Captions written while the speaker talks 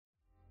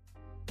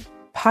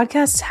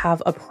Podcasts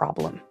have a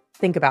problem.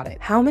 Think about it.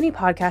 How many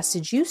podcasts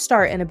did you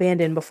start and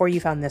abandon before you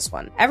found this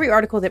one? Every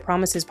article that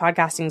promises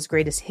podcasting's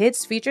greatest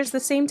hits features the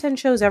same 10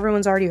 shows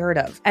everyone's already heard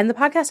of. And the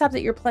podcast app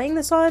that you're playing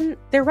this on,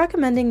 they're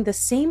recommending the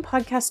same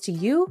podcast to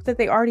you that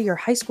they are to your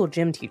high school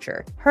gym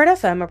teacher. Herd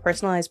FM, a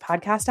personalized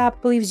podcast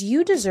app, believes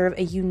you deserve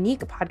a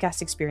unique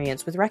podcast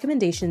experience with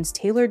recommendations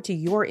tailored to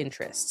your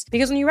interests.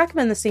 Because when you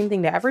recommend the same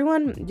thing to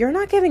everyone, you're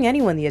not giving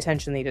anyone the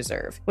attention they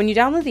deserve. When you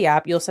download the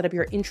app, you'll set up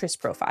your interest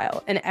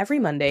profile, and every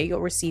Monday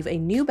you'll receive a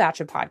new batch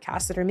of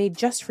podcasts that are made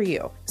just for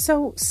you.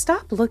 So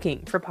stop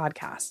looking for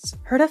podcasts.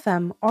 Herd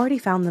FM already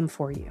found them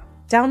for you.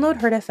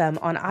 Download Herd FM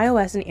on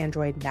iOS and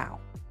Android now.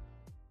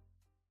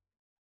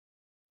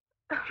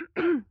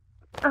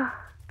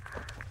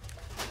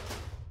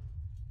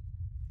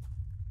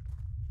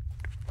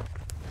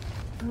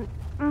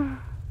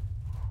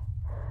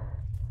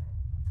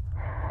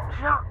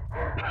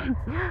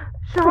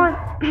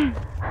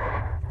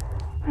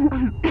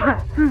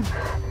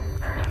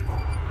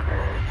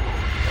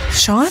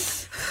 Sean?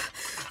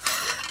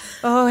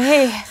 Oh,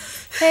 hey.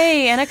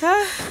 Hey, Annika?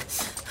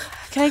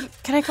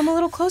 Can I come a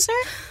little closer?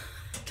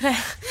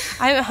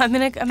 I'm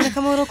gonna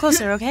come a little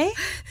closer, okay?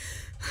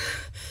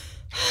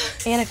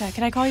 Annika,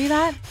 can I call you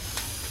that?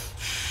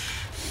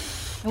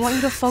 I want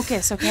you to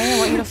focus, okay? I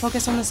want you to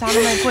focus on the sound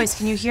of my voice.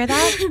 Can you hear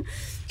that?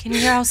 Can you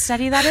hear how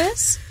steady that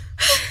is?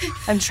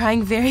 I'm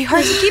trying very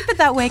hard to keep it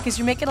that way because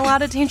you're making a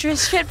lot of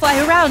dangerous shit fly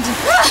around.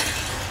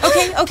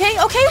 Okay.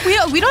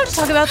 We don't have to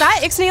talk about that.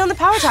 Ixnay on the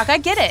Power Talk. I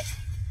get it.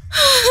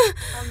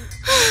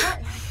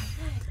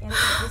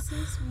 Annika, this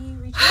is me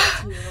reaching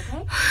out to you,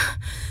 okay?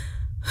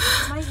 This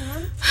is my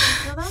hand. Can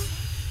you feel that?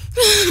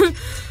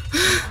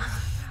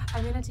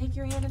 I'm gonna take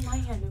your hand in my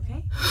hand,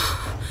 okay?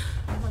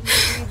 I want you to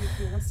breathe with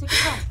me. Let's take a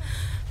breath.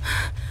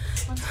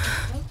 One second,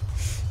 okay?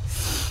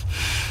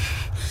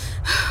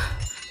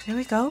 There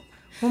we go.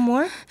 One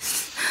more.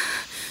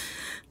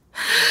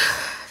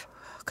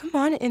 Come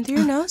on, in through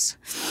your nose.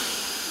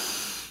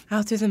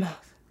 Out through the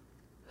mouth.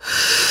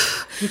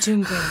 You're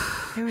doing great.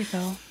 There we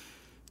go.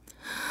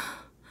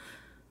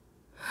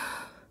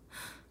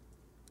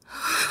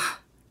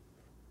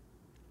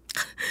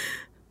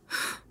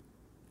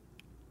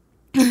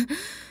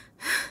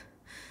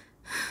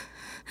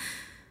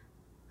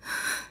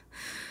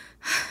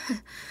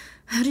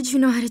 How did you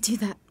know how to do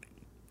that?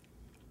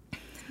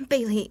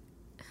 Bailey,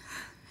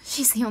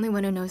 she's the only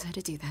one who knows how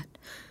to do that.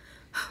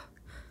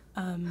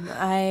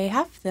 I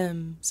have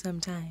them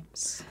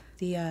sometimes.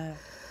 The,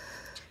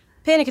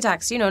 panic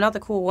attacks, not the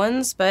cool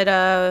ones, but,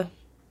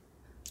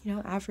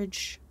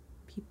 average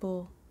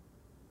people,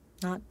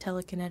 not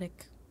telekinetic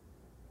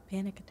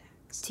panic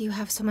attacks. Do you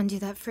have someone do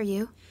that for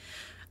you?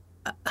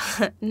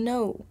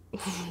 No,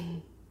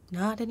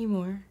 not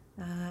anymore.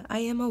 I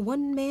am a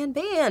one-man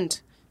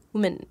band.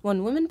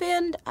 One-woman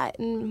band?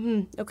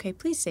 Okay,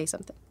 please say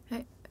something.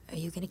 Are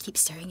you gonna keep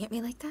staring at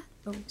me like that?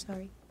 Oh,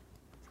 sorry.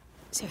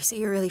 Seriously,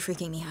 you're really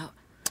freaking me out.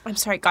 I'm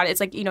sorry, God, it's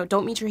like,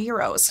 don't meet your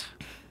heroes.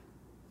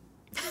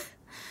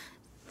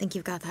 Think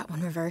you've got that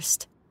one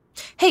reversed.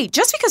 Hey,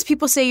 just because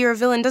people say you're a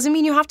villain doesn't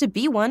mean you have to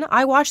be one.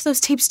 I watched those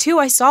tapes too.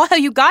 I saw how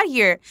you got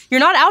here. You're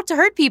not out to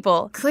hurt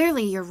people.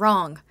 Clearly, you're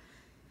wrong.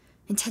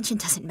 Intention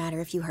doesn't matter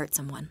if you hurt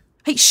someone.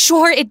 Hey,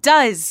 sure it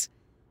does.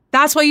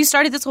 That's why you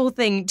started this whole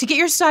thing, to get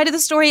your side of the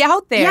story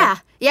out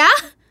there. Yeah?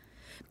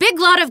 Big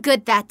lot of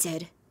good that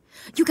did.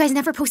 You guys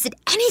never posted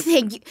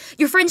anything.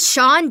 Your friend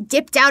Sean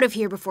dipped out of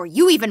here before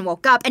you even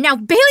woke up, and now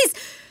Bailey's...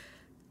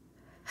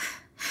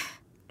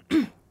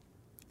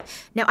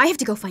 Now I have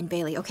to go find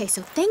Bailey, okay?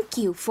 So thank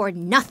you for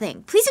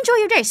nothing. Please enjoy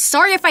your day.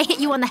 Sorry if I hit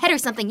you on the head or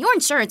something. Your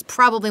insurance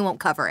probably won't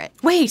cover it.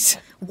 Wait.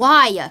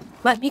 Why?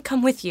 Let me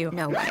come with you.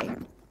 No way.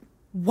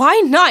 Why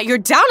not? You're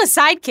down a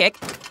sidekick.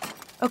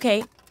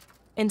 Okay.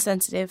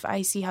 Insensitive.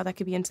 I see how that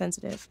could be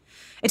insensitive.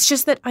 It's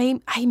just that I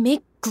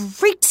make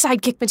great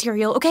sidekick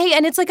material, okay?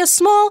 And it's like a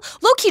small,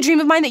 low-key dream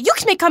of mine that you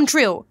can make come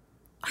true.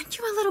 Aren't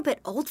you a little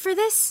bit old for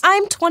this?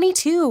 I'm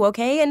 22,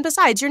 okay? And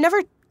besides, you're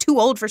never too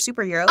old for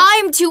superheroes.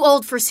 I'm too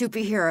old for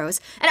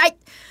superheroes.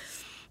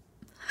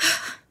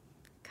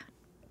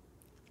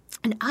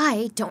 And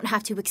I don't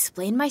have to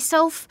explain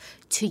myself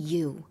to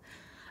you.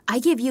 I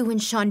give you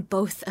and Sean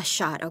both a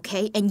shot,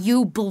 okay? And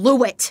you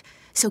blew it.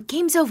 So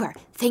game's over.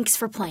 Thanks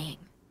for playing.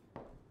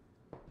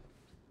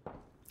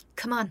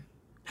 Come on.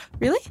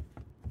 Really?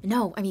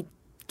 No,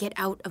 get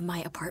out of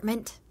my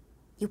apartment.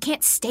 You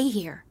can't stay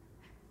here.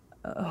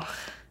 Oh.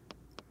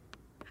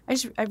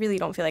 I really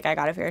don't feel like I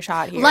got a fair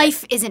shot here.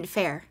 Life isn't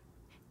fair.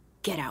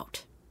 Get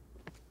out.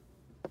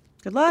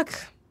 Good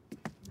luck.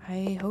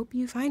 I hope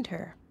you find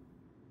her.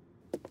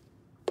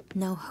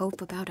 No hope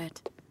about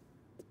it.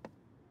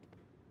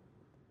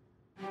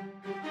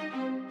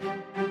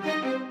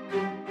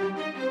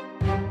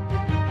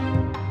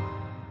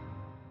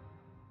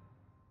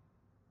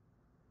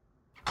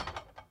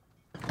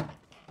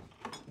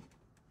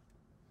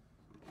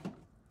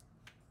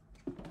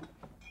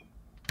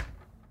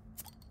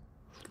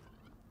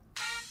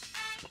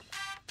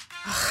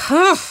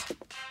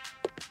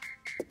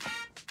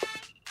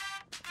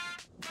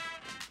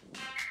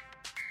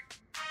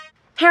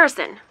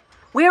 Harrison,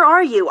 where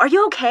are you? Are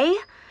you okay?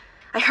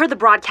 I heard the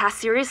broadcast.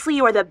 Seriously,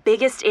 you are the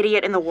biggest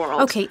idiot in the world.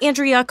 Okay,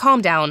 Andrea,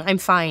 calm down. I'm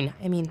fine.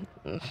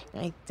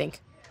 I think.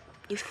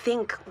 You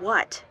think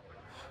what?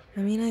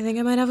 I think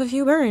I might have a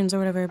few burns or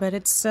whatever, but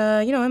it's,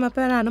 I'm up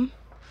and at 'em.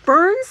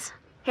 Burns?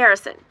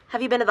 Harrison,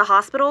 have you been to the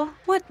hospital?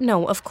 What?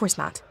 No, of course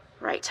not.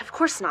 Right, of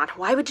course not.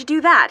 Why would you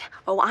do that?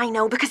 Oh, I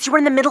know, because you were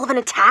in the middle of an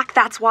attack,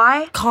 that's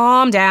why.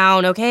 Calm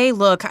down, okay?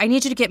 Look, I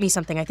need you to get me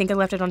something. I think I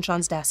left it on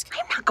Sean's desk.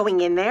 I'm not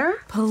going in there.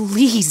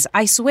 Please,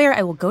 I swear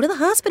I will go to the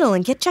hospital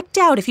and get checked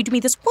out if you do me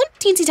this one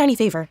teensy tiny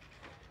favor.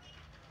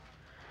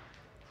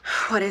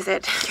 What is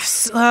it?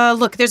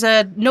 Look, there's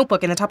a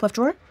notebook in the top left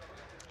drawer.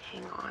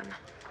 Hang on.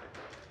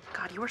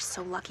 God, you are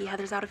so lucky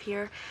Heather's out of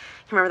here.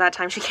 Remember that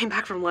time she came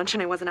back from lunch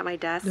and I wasn't at my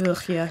desk?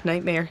 Ugh, yeah,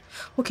 nightmare.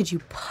 What could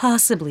you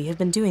possibly have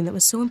been doing that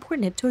was so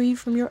important it tore you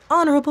from your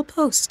honorable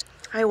post?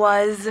 I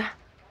was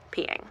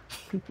peeing.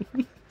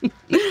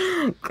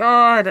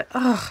 God.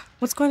 Ugh.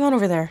 What's going on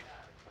over there?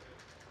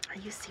 Are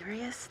you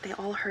serious? They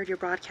all heard your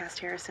broadcast,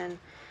 Harrison.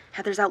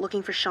 Heather's out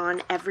looking for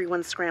Sean.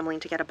 Everyone's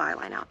scrambling to get a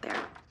byline out there.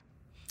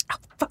 Oh,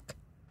 fuck.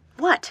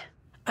 What?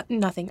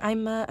 Nothing.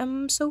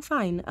 I'm so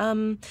fine.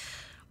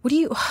 What do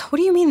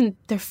you mean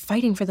they're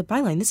fighting for the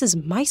byline? This is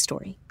my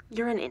story.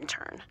 You're an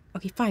intern.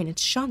 Okay, fine.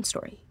 It's Sean's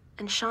story.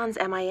 And Sean's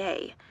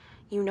MIA.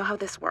 You know how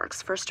this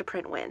works. First to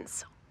print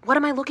wins. What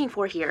am I looking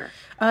for here?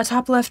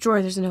 Top left drawer,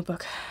 there's a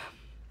notebook.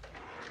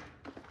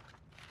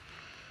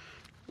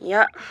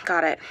 Yep,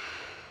 got it.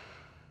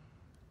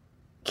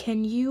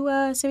 Can you,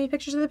 send me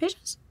pictures of the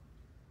pages?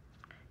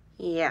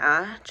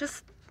 Yeah,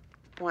 just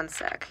one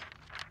sec.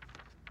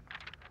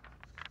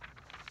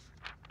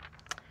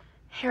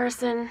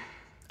 Harrison.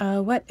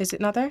 What? Is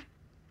it not there?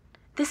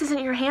 This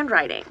isn't your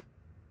handwriting.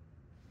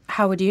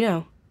 How would you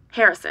know?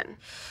 Harrison.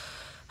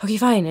 Okay,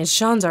 fine. It's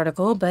Sean's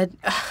article, but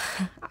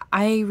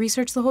I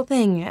researched the whole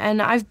thing,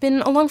 and I've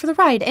been along for the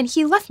ride, and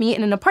he left me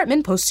in an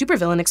apartment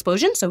post-supervillain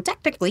explosion, so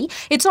technically,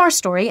 it's our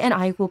story, and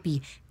I will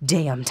be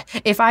damned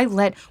if I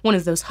let one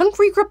of those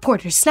hungry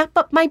reporters snap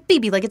up my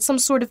baby like it's some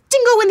sort of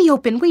dingo in the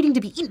open waiting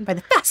to be eaten by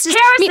the fastest...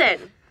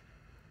 Harrison!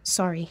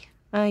 Sorry.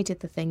 I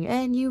did the thing,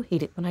 and you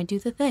hate it when I do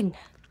the thing.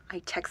 I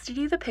texted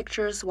you the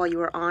pictures while you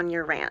were on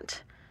your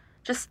rant.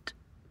 Just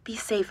be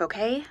safe,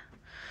 okay?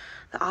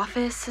 The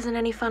office isn't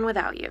any fun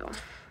without you.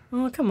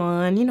 Oh, come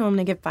on. You know I'm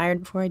gonna get fired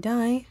before I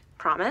die.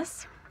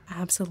 Promise?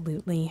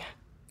 Absolutely.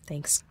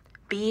 Thanks.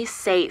 Be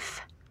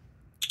safe.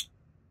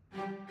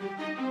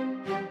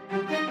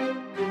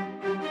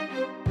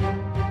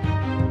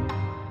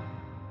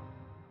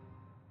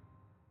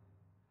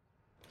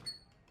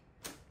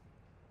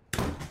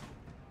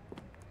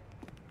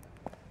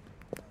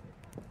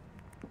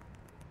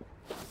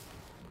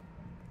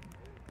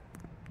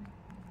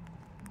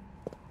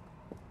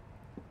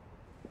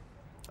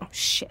 Oh,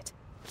 shit.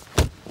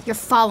 You're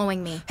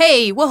following me.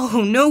 Hey,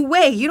 whoa, no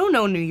way. You don't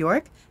know New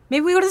York.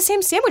 Maybe we go to the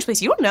same sandwich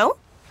place. You don't know.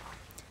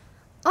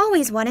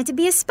 Always wanted to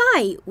be a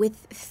spy, with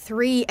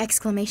 3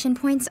 exclamation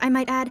points, I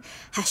might add.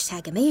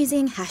 Hashtag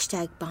amazing,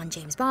 hashtag Bond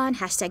James Bond,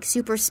 hashtag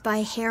super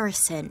spy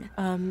Harrison.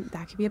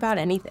 That could be about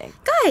anything.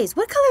 Guys,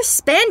 what color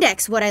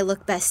spandex would I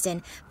look best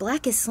in?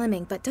 Black is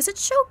slimming, but does it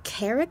show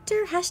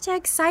character?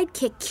 Hashtag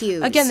sidekick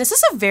cues. Again, this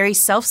is a very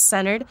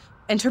self-centered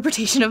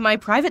interpretation of my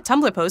private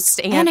Tumblr posts,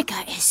 and...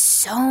 Annika is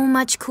so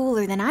much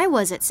cooler than I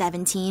was at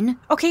 17.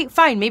 Okay,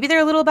 fine, maybe they're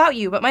a little about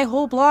you, but my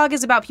whole blog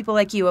is about people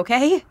like you,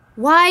 okay?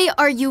 Why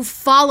are you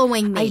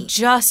following me? I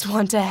just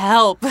want to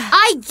help.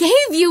 I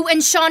gave you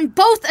and Sean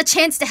both a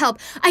chance to help.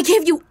 I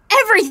gave you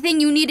everything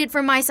you needed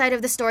from my side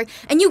of the story,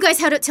 and you guys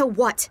had it till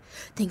what?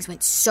 Things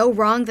went so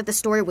wrong that the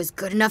story was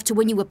good enough to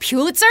win you a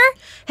Pulitzer?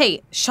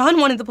 Hey, Sean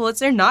wanted the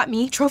Pulitzer, not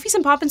me. Trophies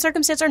and pomp and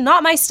circumstance are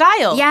not my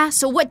style. Yeah,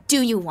 so what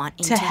do you want,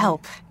 To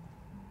help.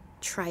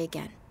 Try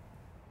again.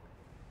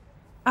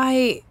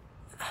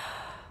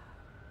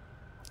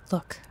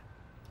 Look,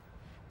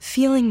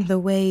 feeling the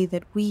way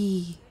that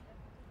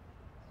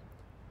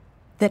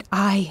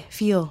I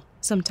feel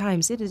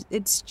sometimes, it's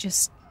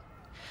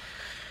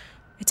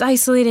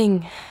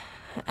isolating,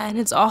 and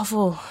it's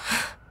awful.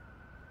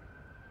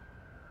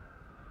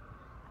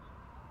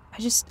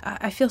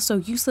 I feel so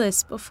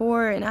useless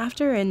before and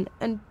after, and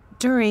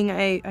during,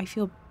 I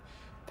feel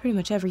pretty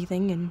much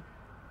everything, and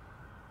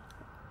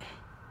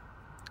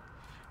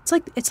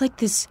it's like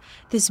this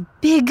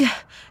big,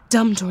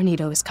 dumb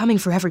tornado is coming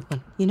for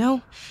everyone, you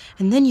know?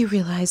 And then you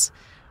realize,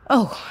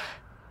 oh,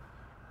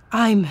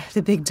 I'm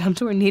the big, dumb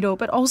tornado,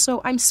 but also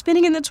I'm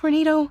spinning in the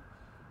tornado.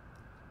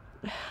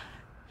 It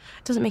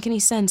doesn't make any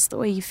sense the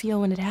way you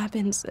feel when it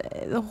happens.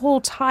 The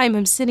whole time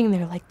I'm sitting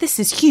there like, this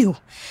is you.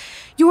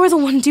 You're the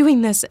one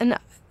doing this, and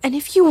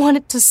if you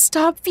wanted to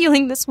stop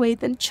feeling this way,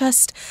 then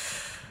just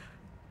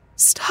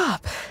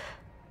stop.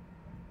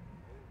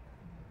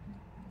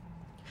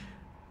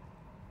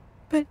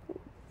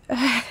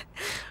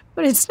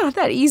 But it's not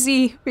that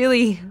easy,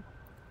 really.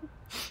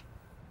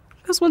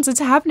 Because once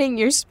it's happening,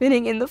 you're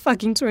spinning in the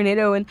fucking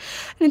tornado, and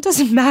it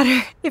doesn't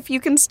matter if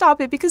you can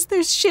stop it because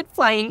there's shit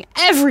flying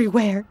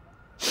everywhere.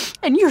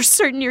 And you're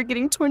certain you're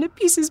getting torn to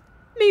pieces.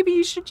 Maybe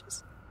you should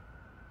just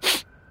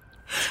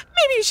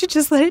maybe you should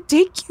just let it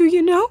take you,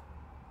 you know?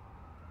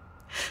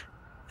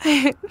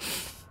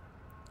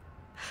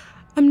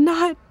 I'm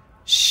not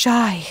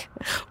shy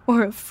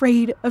or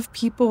afraid of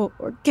people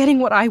or getting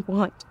what I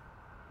want.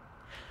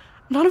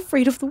 I'm not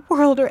afraid of the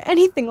world or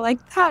anything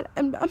like that.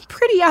 I'm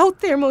pretty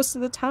out there most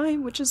of the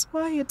time, which is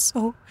why it's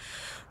so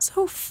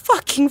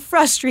fucking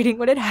frustrating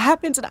when it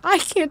happens and I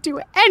can't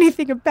do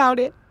anything about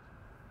it.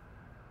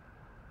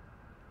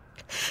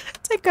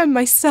 It's like I'm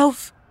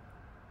myself,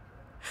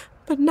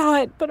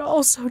 but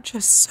also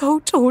just so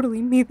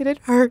totally me that it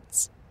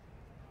hurts.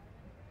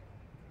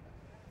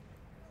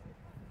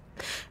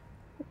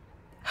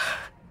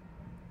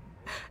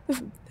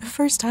 The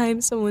first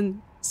time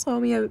someone saw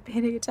me have a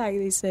panic attack,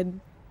 they said,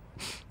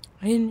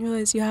 I didn't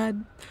realize you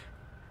had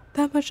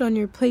that much on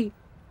your plate.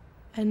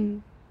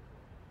 And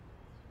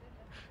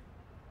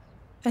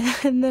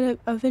then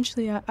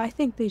eventually I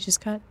think they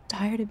just got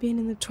tired of being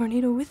in the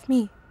tornado with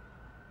me.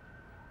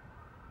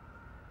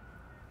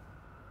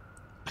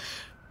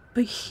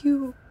 But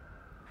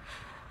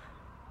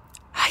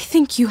I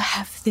think you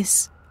have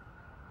this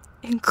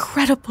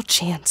incredible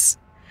chance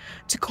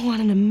to go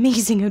on an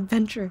amazing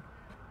adventure.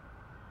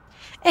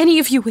 Any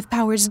of you with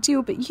powers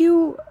do, but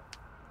you...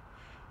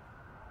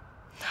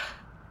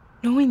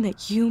 Knowing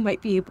that you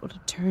might be able to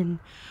turn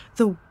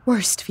the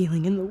worst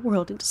feeling in the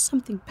world into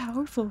something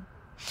powerful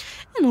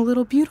and a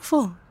little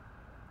beautiful.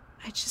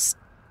 I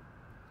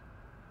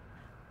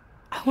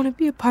want to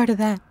be a part of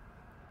that,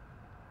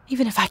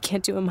 even if I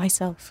can't do it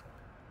myself.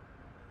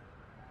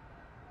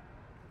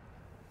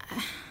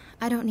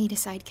 I don't need a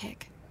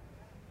sidekick.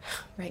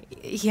 Right,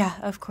 yeah,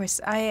 of course.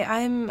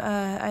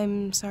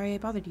 I'm sorry I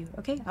bothered you,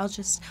 okay? I'll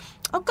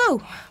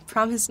go.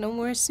 Promise no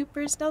more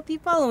super stealthy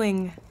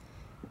following.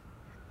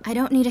 I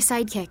don't need a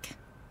sidekick.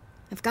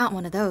 I've got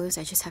one of those,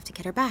 I just have to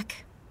get her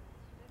back.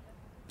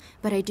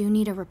 But I do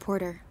need a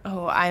reporter.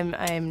 Oh,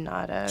 I'm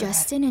not a...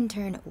 Just an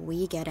intern,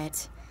 we get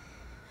it.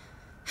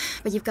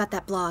 But you've got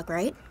that blog,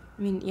 right?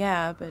 I mean,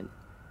 yeah, but...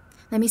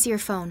 Let me see your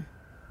phone.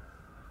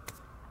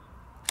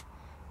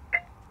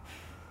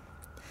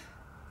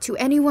 To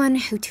anyone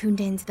who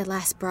tuned into the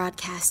last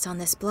broadcast on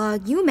this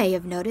blog, you may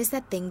have noticed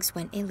that things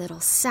went a little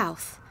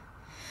south.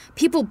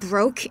 People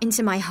broke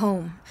into my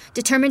home,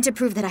 determined to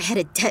prove that I had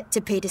a debt to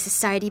pay to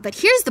society, but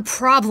here's the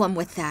problem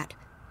with that.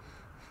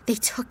 They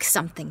took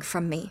something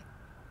from me.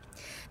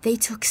 They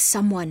took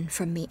someone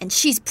from me, and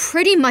she's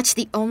pretty much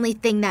the only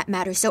thing that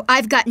matters, so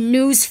I've got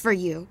news for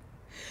you.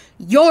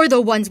 You're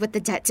the ones with the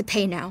debt to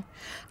pay now.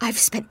 I've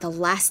spent the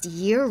last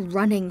year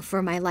running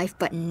for my life,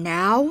 but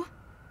now...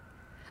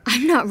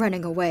 I'm not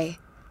running away.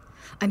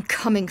 I'm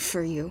coming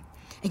for you,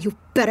 and you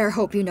better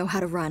hope you know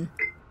how to run.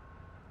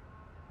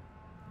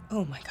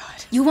 Oh my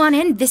god. You want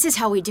in? This is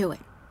how we do it.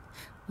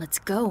 Let's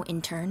go,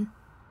 intern.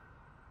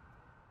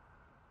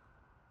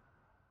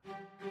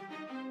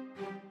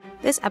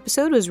 This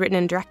episode was written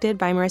and directed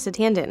by Marissa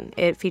Tandon.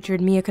 It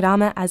featured Mia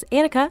Kodama as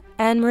Annika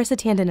and Marissa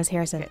Tandon as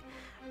Harrison.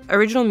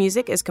 Original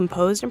music is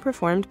composed and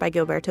performed by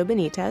Gilberto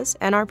Benitez,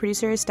 and our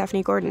producer is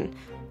Stephanie Gordon.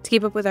 To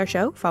keep up with our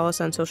show, follow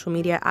us on social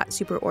media at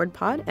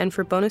SuperOrdPod, and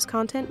for bonus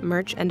content,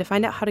 merch, and to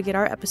find out how to get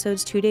our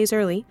episodes 2 days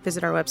early,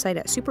 visit our website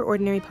at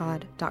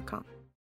superordinarypod.com.